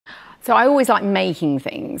So I always like making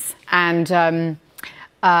things, and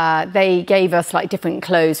they gave us like different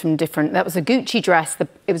clothes from different. That was a Gucci dress.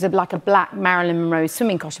 It was like a black Marilyn Monroe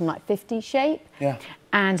swimming costume, like 50 shape. Yeah.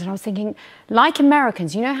 And I was thinking, like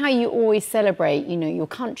Americans, you know how you always celebrate, you know, your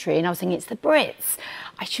country? And I was thinking, it's the Brits.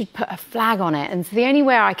 I should put a flag on it. And so the only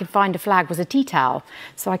way I could find a flag was a tea towel.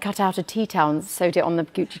 So I cut out a tea towel and sewed it on the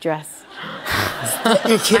Gucci dress.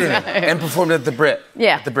 You're kidding me. And performed at the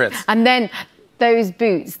Brits. And then those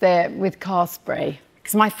boots, they're with car spray.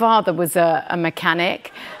 Because my father was a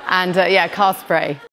mechanic. And, yeah, car spray.